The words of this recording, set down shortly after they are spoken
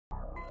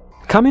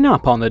Coming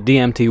up on the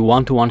DMT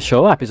 1-to-1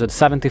 show, episode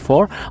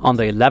 74, on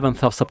the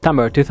 11th of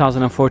September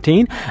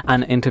 2014,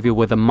 an interview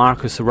with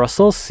Marcus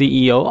Rüssel,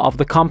 CEO of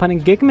the company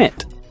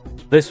Gigmit.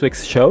 This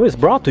week's show is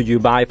brought to you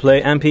by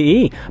Play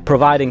MPE,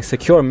 providing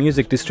secure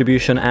music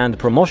distribution and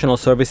promotional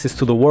services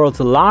to the world's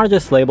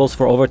largest labels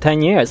for over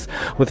 10 years,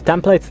 with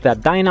templates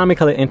that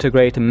dynamically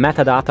integrate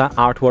metadata,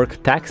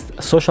 artwork, text,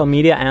 social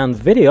media and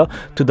video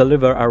to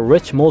deliver a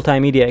rich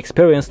multimedia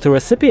experience to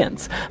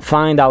recipients.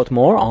 Find out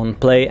more on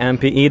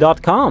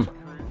plaympe.com.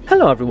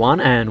 Hello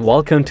everyone and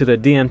welcome to the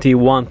DMT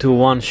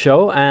 1-to-1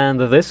 show, and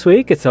this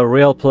week it's a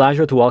real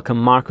pleasure to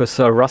welcome Marcus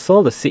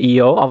Rüssel, the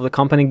CEO of the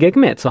company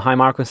Gigmit. So hi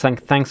Marcus, and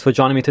thanks for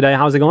joining me today.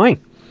 How's it going?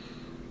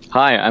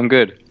 Hi, I'm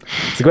good.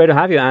 It's great to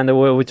have you, and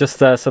we just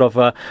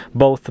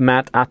both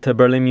met at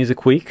Berlin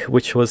Music Week,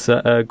 which was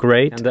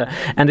great.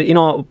 And you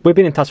know, we've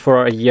been in touch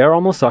for a year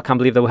almost, so I can't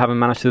believe that we haven't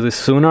managed to do this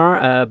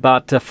sooner.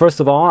 But first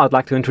of all, I'd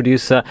like to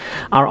introduce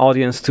our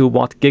audience to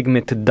what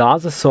Gigmit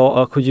does.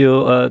 So could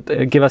you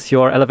give us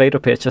your elevator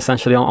pitch,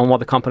 essentially, on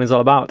what the company is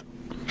all about?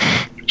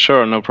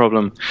 Sure, no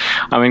problem.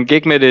 I mean,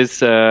 Gigmit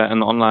is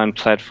an online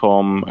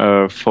platform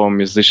for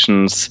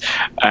musicians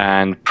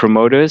and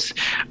promoters.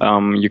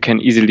 You can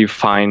easily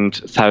find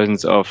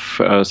thousands of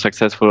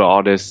successful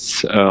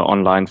artists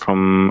online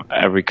from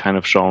every kind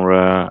of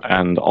genre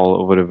and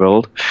all over the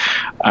world.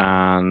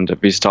 And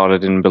we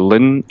started in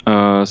Berlin,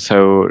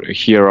 so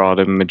here are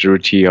the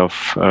majority of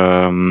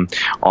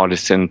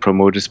artists and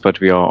promoters, but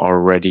we are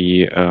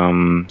already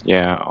working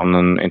on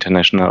an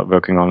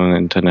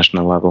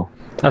international level.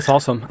 That's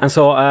awesome. And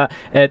so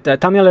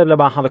tell me a little bit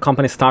about how the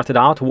company started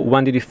out.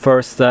 When did you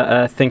first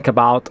think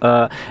about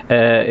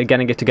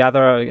getting it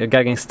together,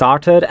 getting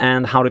started,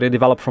 and how did it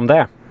develop from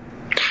there?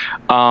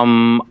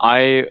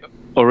 I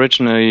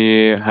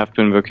originally have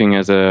been working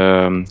as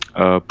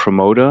a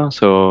promoter,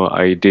 so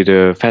I did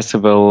a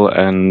festival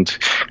and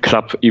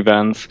club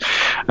events,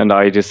 and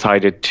I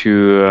decided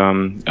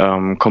to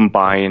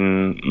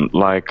combine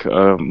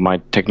my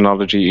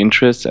technology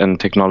interests and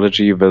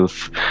technology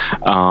with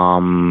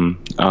an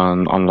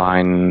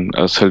online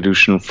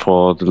solution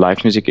for the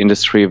live music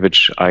industry,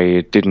 which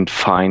I didn't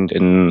find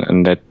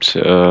in that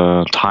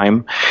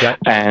time. Yeah.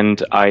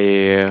 And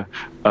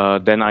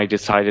then I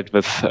decided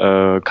with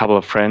a couple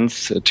of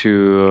friends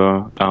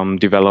to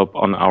develop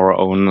on our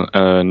own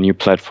new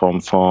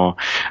platform for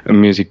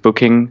music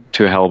booking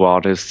to help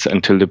artists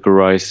and to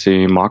liberalize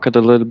the market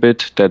a little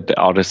bit, that the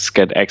artists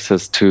get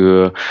access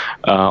to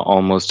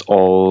almost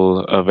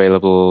all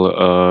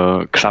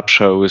available club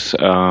shows,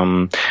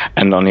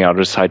 and on the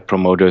other side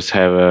promoters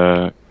have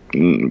a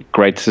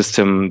great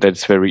system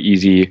that's very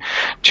easy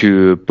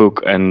to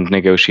book and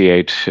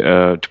negotiate,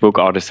 to book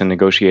artists and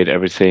negotiate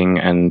everything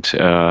and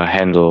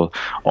handle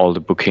all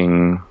the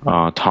booking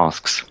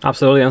tasks.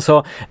 Absolutely. And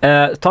so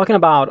talking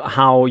about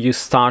how you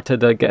started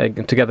to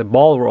get the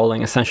ball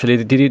rolling,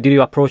 essentially, did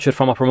you approach it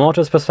from a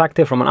promoter's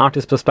perspective, from an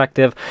artist's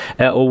perspective,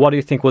 or what do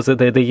you think was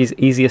the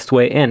easiest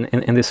way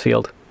in this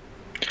field?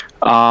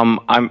 I'm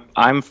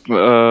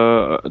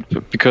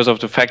because of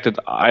the fact that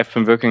I've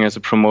been working as a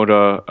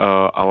promoter,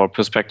 our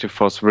perspective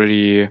was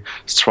really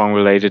strong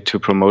related to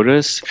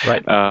promoters,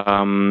 right.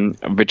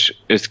 Which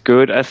is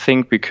good, I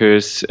think,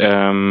 because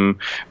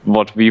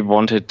what we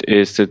wanted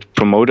is that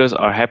promoters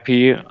are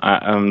happy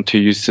to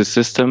use the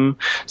system.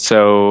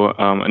 So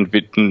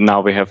now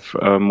we have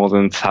more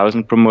than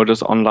 1,000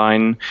 promoters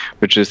online,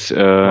 which is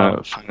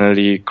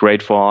finally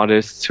great for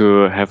artists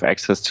to have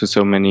access to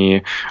so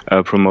many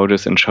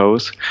promoters and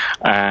shows.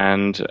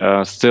 And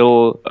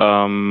still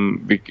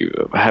we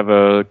have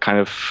a kind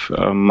of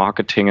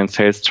marketing and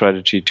sales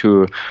strategy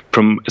to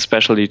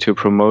especially to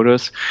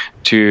promoters,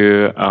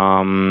 to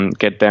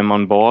get them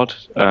on board,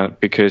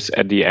 because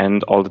at the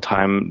end, all the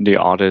time, the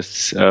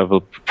artists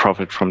will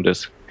profit from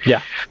this.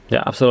 Yeah,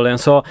 absolutely. And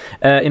so,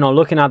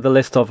 looking at the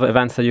list of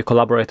events that you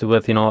collaborated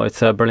with,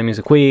 it's Berlin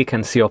Music Week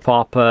and CO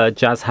Pop,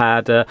 Jazz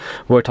Head.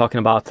 We're talking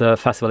about a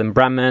festival in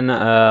Bremen,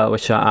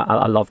 which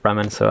I love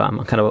Bremen, so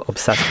I'm kind of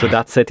obsessed with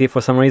that city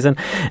for some reason.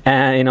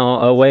 And,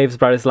 Waves,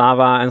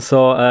 Bratislava. And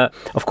so,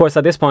 of course,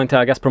 at this point,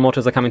 I guess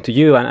promoters are coming to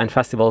you and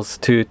festivals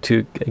to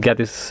get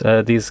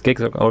these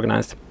gigs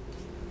organized.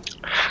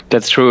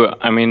 That's true.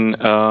 I mean,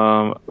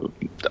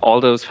 all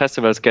those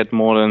festivals get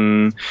more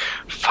than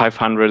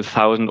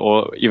 500,000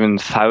 or even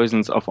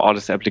thousands of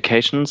artist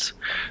applications.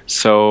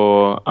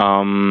 So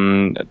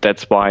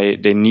that's why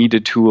they need a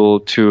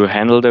tool to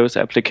handle those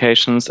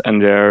applications.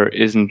 And there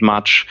isn't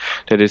much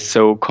that is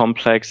so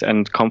complex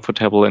and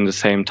comfortable in the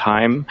same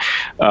time,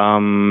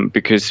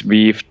 because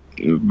we've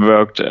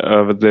worked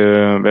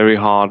very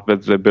hard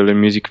with the Berlin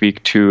Music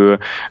Week to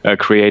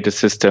create a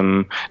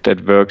system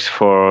that works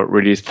for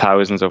really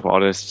thousands of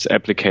artists'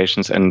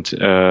 applications and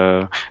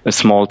a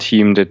small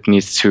team that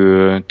needs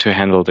to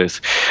handle this.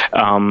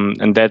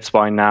 And that's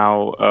why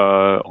now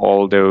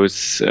all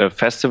those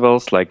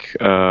festivals, like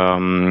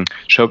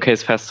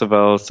showcase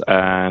festivals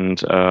and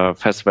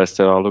festivals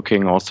that are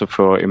looking also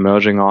for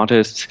emerging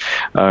artists,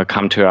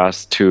 come to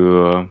us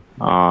to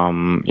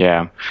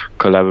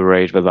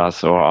collaborate with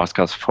us or ask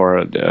us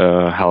for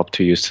help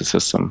to use the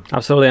system.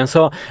 Absolutely. And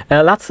so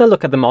let's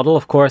look at the model.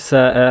 Of course,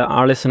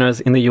 our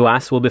listeners in the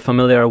US will be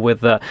familiar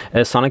with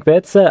Sonic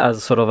Bits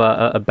as sort of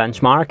a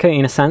benchmark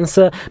in a sense,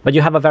 but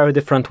you have a very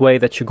different way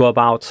that you go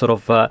about sort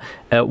of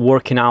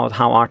working out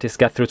how artists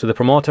get through to the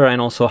promoter,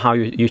 and also how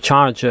you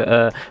charge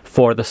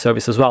for the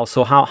service as well.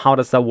 So how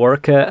does that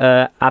work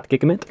at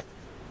Gigmit?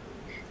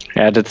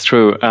 Yeah, that's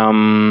true.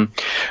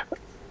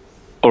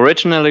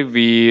 Originally,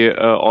 we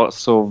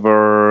also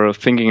were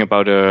thinking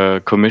about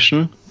a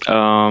commission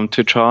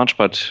to charge,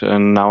 but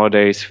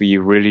nowadays we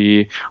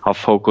really are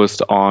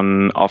focused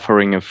on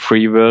offering a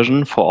free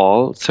version for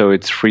all. So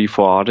it's free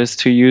for artists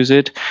to use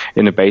it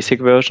in a basic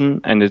version,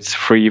 and it's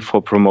free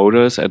for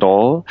promoters at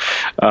all.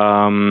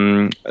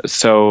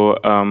 So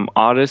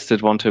artists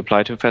that want to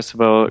apply to a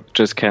festival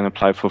just can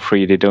apply for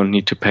free. They don't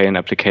need to pay an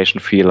application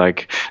fee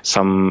like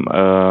some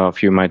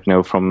of you might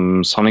know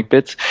from Sonic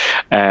Bits.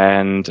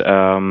 And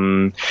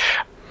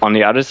on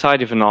the other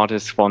side, if an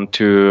artist want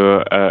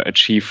to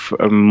achieve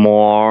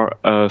more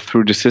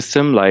through the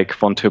system,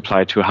 like want to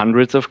apply to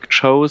hundreds of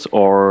shows,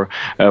 or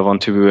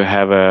want to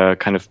have a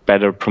kind of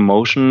better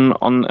promotion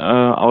on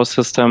our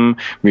system,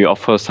 we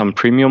offer some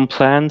premium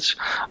plans,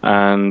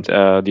 and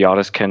the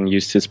artist can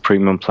use these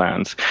premium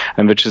plans.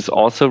 And which is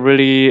also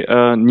really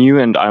new,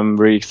 and I'm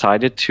really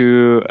excited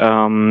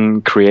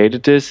to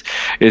create this,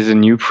 is a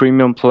new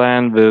premium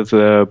plan with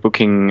a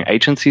booking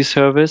agency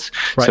service.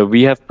 Right. So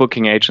we have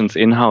booking agents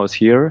in-house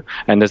here.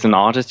 And as an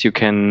artist, you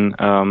can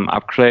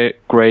upgrade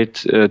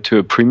to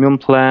a premium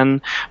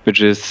plan,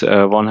 which is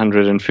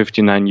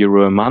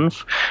 €159 a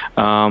month,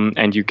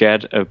 and you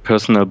get a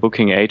personal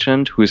booking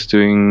agent who is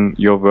doing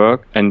your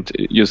work, and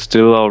you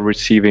still are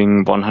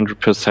receiving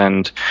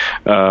 100%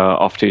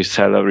 of the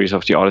salaries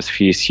of the artist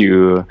fees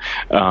you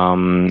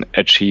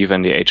achieve,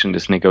 and the agent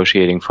is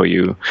negotiating for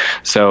you.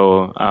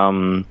 So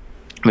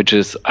which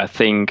is, I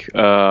think,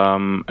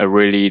 a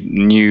really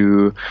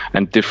new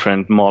and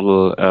different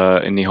model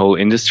in the whole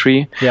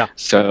industry. Yeah.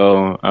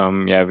 So,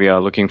 we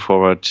are looking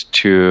forward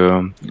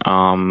to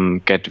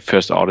get the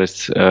first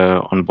artists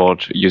on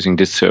board using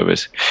this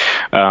service.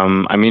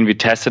 I mean, we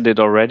tested it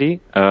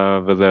already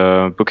with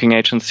a booking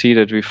agency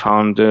that we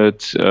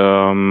founded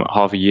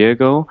half a year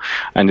ago,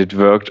 and it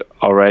worked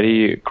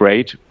already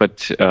great.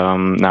 But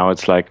now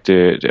it's like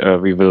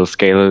we will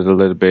scale it a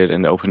little bit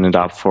and open it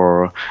up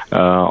for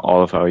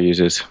all of our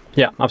users.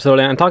 Yeah,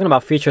 absolutely. And talking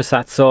about feature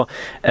sets, so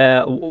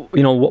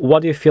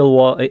what do you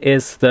feel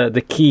is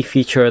the key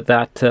feature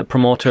that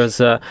promoters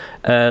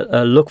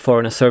look for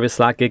in a service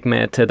like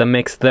Gigmit that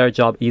makes their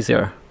job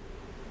easier?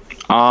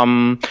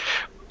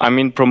 I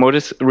mean,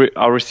 promoters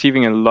are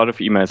receiving a lot of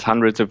emails,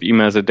 hundreds of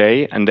emails a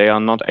day, and they are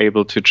not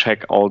able to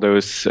check all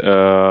those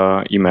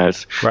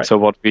emails. Right. So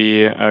what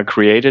we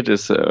created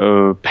is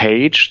a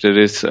page that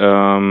is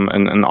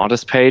an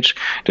artist page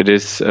that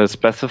is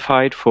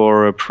specified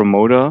for a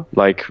promoter,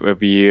 like where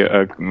we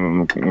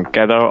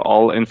gather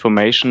all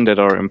information that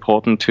are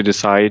important to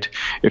decide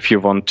if you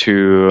want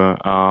to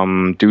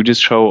do this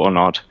show or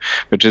not,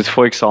 which is,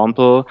 for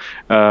example,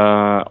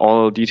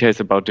 all details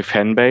about the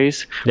fan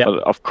base,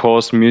 of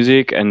course,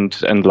 music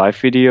and live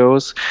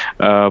videos,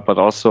 but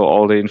also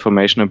all the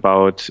information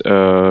about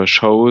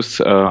shows,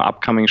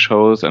 upcoming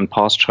shows and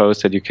past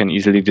shows, that you can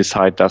easily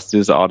decide, does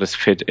this artist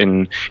fit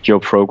in your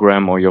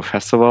program or your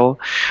festival?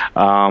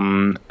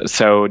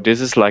 So this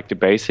is like the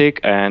basic,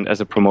 and as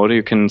a promoter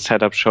you can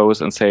set up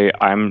shows and say,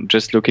 I'm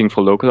just looking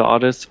for local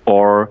artists,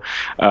 or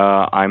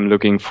I'm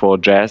looking for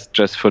jazz,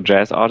 just for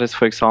jazz artists,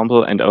 for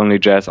example, and only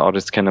jazz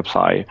artists can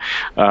apply.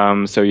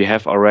 So you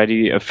have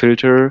already a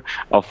filter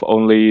of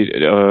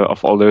only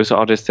of all those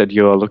artists that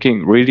you're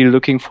really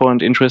looking for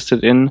and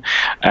interested in,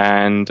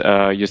 and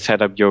you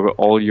set up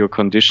all your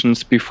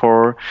conditions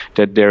before,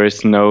 that there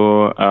is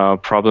no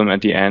problem at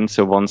the end.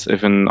 So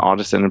if an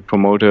artist and a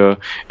promoter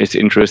is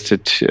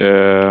interested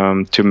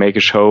to make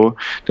a show,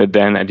 that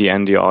then at the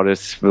end the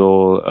artist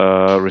will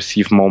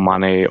receive more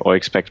money or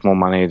expect more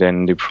money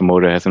than the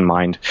promoter has in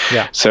mind.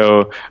 Yeah.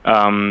 So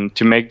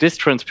to make this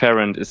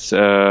transparent is,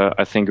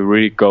 I think, a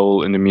really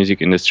goal in the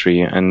music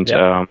industry, and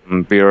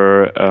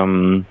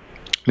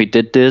we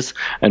did this,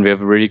 and we have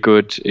a really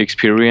good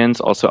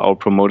experience. Also, our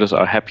promoters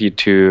are happy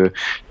to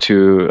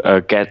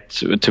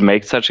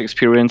make such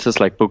experiences,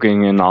 like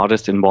booking an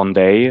artist in one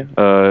day,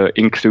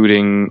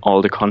 including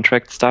all the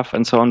contract stuff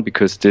and so on,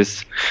 because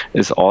this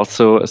is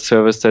also a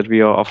service that we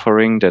are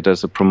offering, that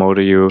as a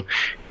promoter you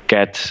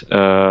get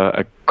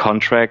a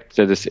contract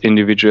that is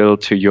individual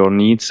to your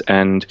needs,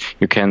 and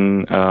you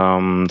can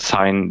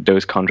sign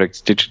those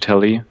contracts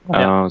digitally,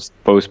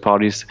 both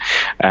parties,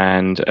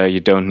 and you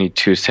don't need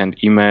to send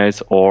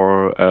emails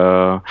or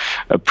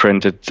a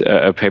printed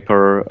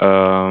paper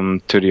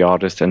to the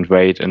artist and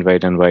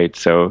wait.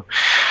 So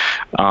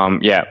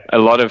Yeah, a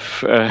lot of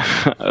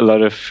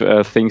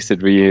things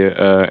that we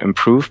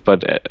improve,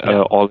 but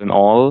all in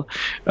all,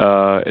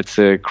 it's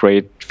a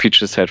great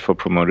feature set for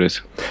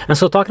promoters. And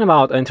so, talking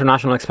about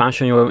international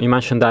expansion, you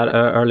mentioned that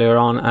earlier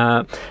on.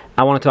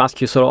 I wanted to ask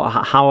you, so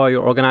how are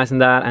you organizing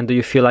that, and do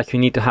you feel like you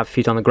need to have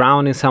feet on the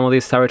ground in some of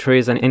these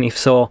territories, and if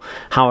so,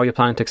 how are you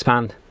planning to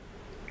expand?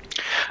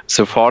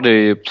 So far,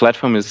 the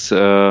platform is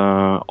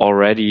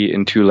already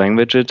in 2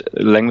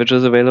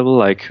 languages available,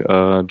 like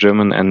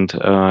German and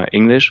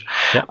English.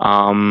 Yeah.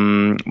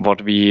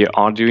 What we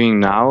are doing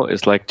now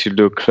is like to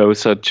look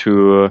closer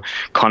to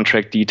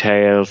contract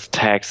details,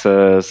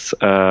 taxes,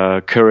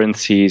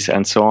 currencies,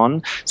 and so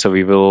on. So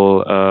we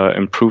will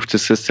improve the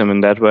system in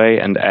that way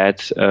and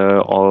add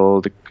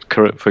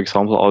for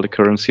example, all the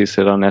currencies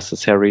that are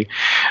necessary.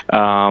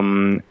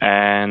 And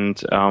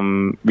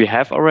we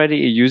have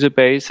already a user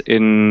base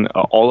in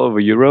all over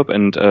Europe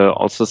and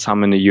also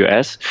some in the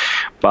US.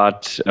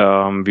 But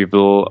we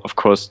will, of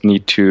course,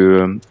 need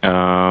to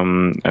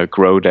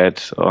grow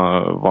that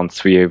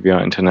once we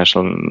are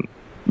international.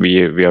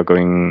 We are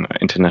going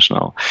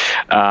international.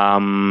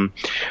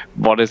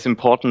 What is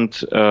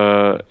important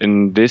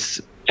in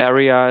this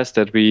area is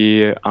that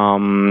we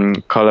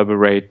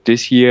collaborate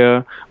this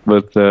year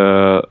with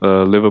the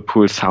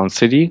Liverpool Sound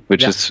City,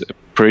 which is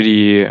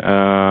pretty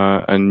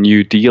a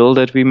new deal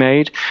that we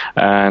made.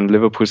 And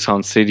Liverpool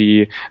Sound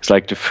City is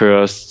like the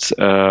first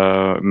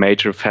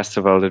major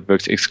festival that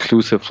works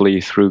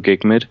exclusively through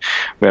Gigmit,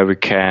 where we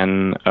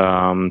can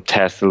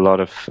test a lot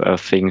of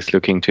things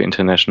looking to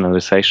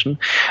internationalization.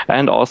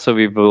 And also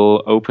we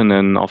will open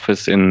an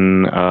office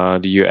in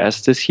the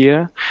US this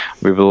year.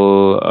 We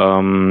will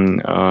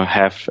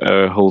have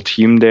a whole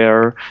team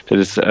there that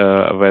is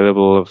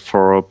available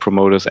for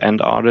promoters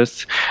and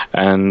artists.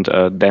 And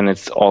then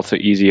it's also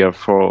easier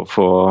for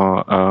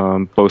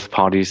both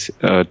parties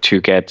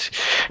to get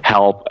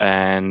help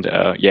and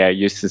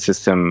use the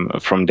system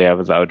from there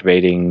without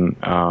waiting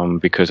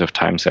because of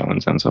time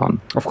zones and so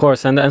on. Of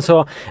course, and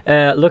so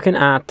looking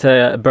at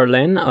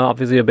Berlin,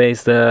 obviously you're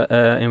based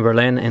in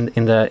Berlin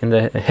in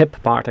the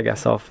hip part, I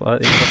guess, of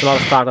there's a lot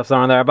of startups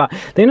around there. But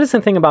the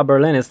interesting thing about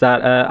Berlin is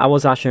that I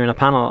was actually in a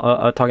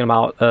panel talking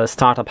about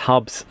startup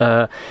hubs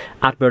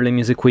at Berlin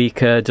Music Week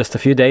just a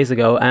few days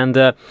ago,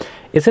 and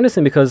it's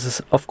interesting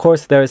because, of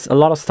course, there's a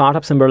lot of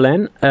startups in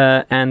Berlin,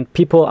 and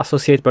people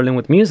associate Berlin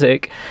with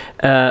music.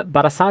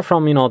 But aside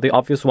from, the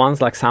obvious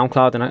ones like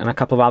SoundCloud and a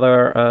couple of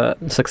other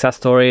success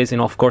stories,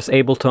 of course,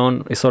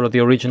 Ableton is sort of the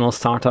original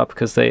startup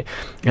because they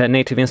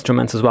Native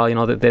Instruments as well.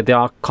 There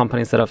are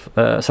companies that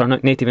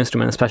have, Native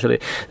Instruments especially,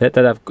 that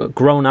have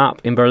grown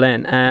up in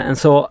Berlin. And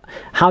so,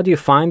 how do you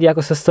find the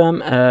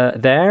ecosystem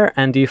there?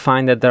 And do you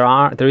find that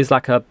there is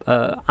like a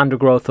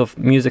undergrowth of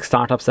music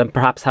startups that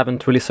perhaps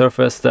haven't really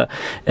surfaced?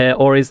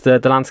 Or is the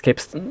landscape,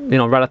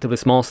 relatively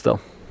small still?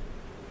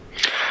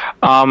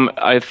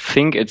 I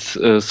think it's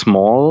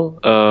small,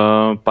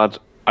 but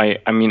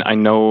I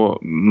know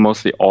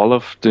mostly all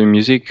of the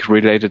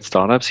music-related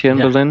startups here in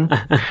Berlin.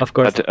 Of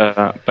course.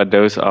 But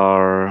those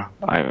are,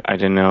 I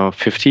don't know,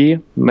 50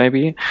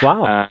 maybe.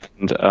 Wow.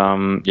 And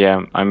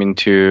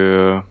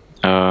to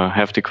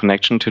have the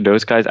connection to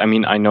those guys. I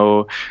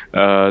know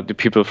the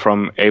people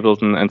from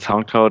Ableton and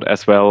SoundCloud,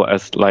 as well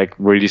as like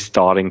really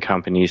starting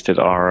companies that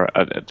are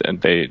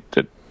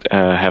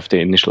have the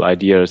initial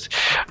ideas.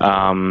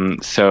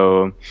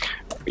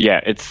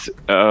 It's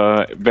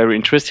very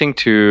interesting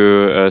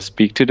to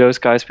speak to those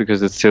guys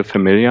because it's still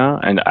familiar,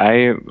 and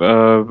I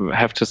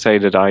have to say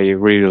that I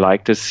really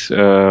like this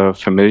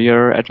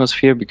familiar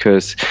atmosphere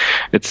because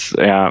it's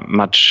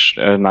much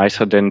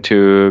nicer than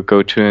to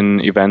go to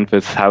an event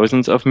with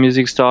thousands of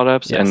music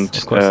startups and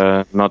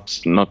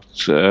not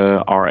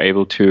are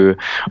able to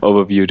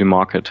overview the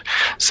market.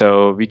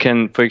 So we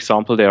can, for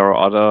example, there are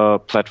other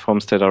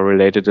platforms that are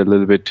related a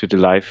little bit to the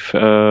live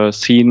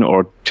scene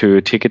or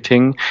to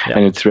ticketing,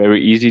 and it's very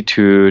easy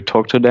to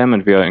talk to them,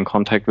 and we are in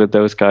contact with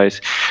those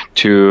guys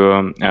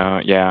to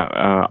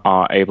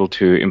are able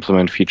to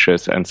implement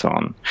features and so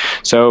on.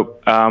 So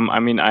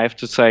I have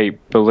to say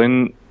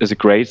Berlin is a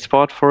great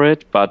spot for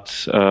it, but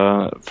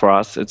for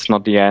us it's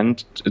not the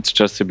end, it's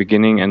just the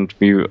beginning, and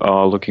we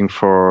are looking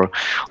for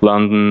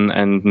London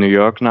and New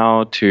York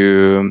now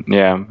to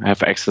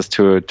have access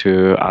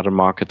to other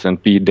markets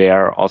and be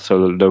there also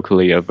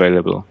locally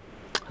available.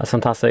 That's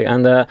fantastic,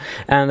 and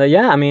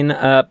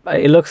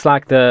it looks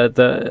like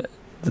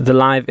the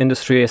live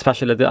industry,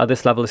 especially at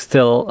this level, is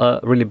still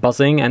really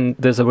buzzing, and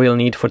there's a real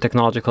need for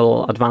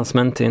technological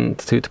advancement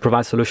to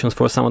provide solutions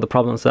for some of the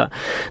problems that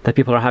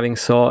people are having.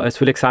 So it's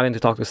really exciting to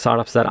talk to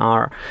startups that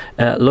are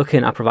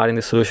looking at providing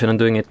the solution and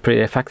doing it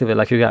pretty effectively,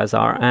 like you guys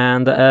are.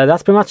 And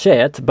that's pretty much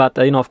it. But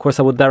of course,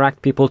 I would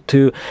direct people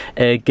to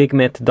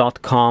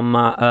Gigmit.com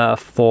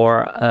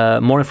for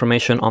more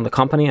information on the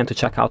company and to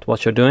check out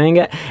what you're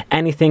doing.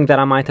 Anything that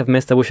I might have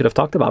missed that we should have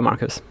talked about,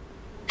 Marcus?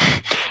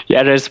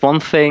 Yeah, there's one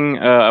thing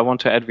I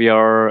want to add. We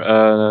are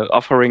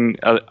offering,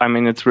 I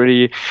mean, it's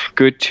really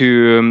good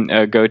to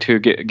go to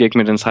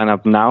Gigmit and sign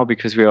up now,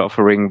 because we are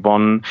offering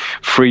 1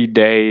 free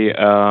day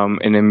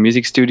in a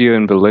music studio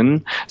in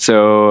Berlin.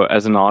 So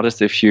as an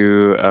artist, if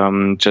you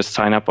just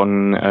sign up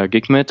on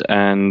Gigmit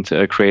and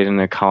create an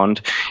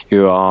account,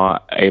 you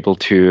are able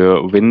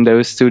to win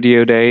those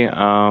studio day.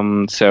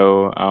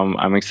 So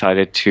I'm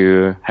excited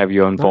to have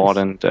you on board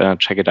and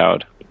check it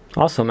out.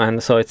 Awesome,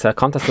 and so it's a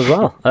contest as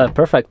well.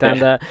 Perfect.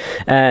 And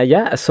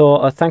yeah,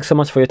 so thanks so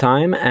much for your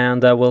time,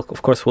 and we'll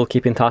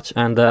keep in touch,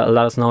 and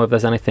let us know if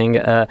there's anything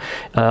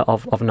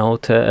of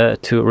note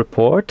to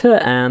report.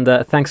 And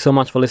thanks so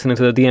much for listening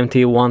to the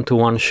DMT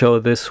 1-to-1 show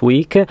this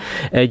week.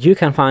 You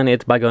can find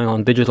it by going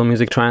on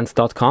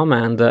digitalmusictrends.com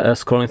and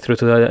scrolling through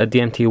to the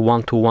DMT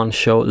 1-to-1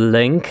 show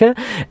link.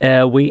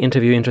 We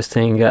interview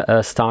interesting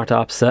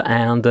startups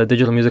and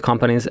digital music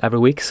companies every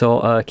week,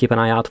 so keep an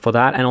eye out for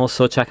that. And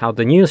also check out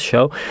the news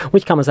show,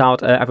 which comes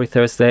out every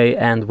Thursday,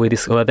 and we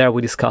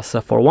discuss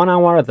for 1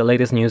 hour the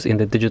latest news in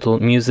the digital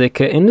music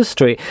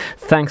industry.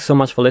 Thanks so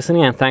much for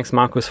listening, and thanks,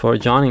 Markus, for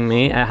joining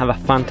me. Have a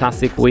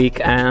fantastic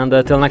week, and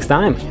till next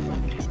time.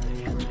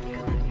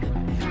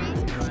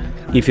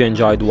 If you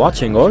enjoyed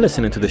watching or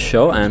listening to the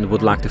show and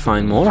would like to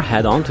find more,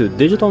 head on to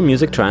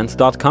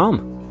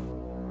digitalmusictrends.com.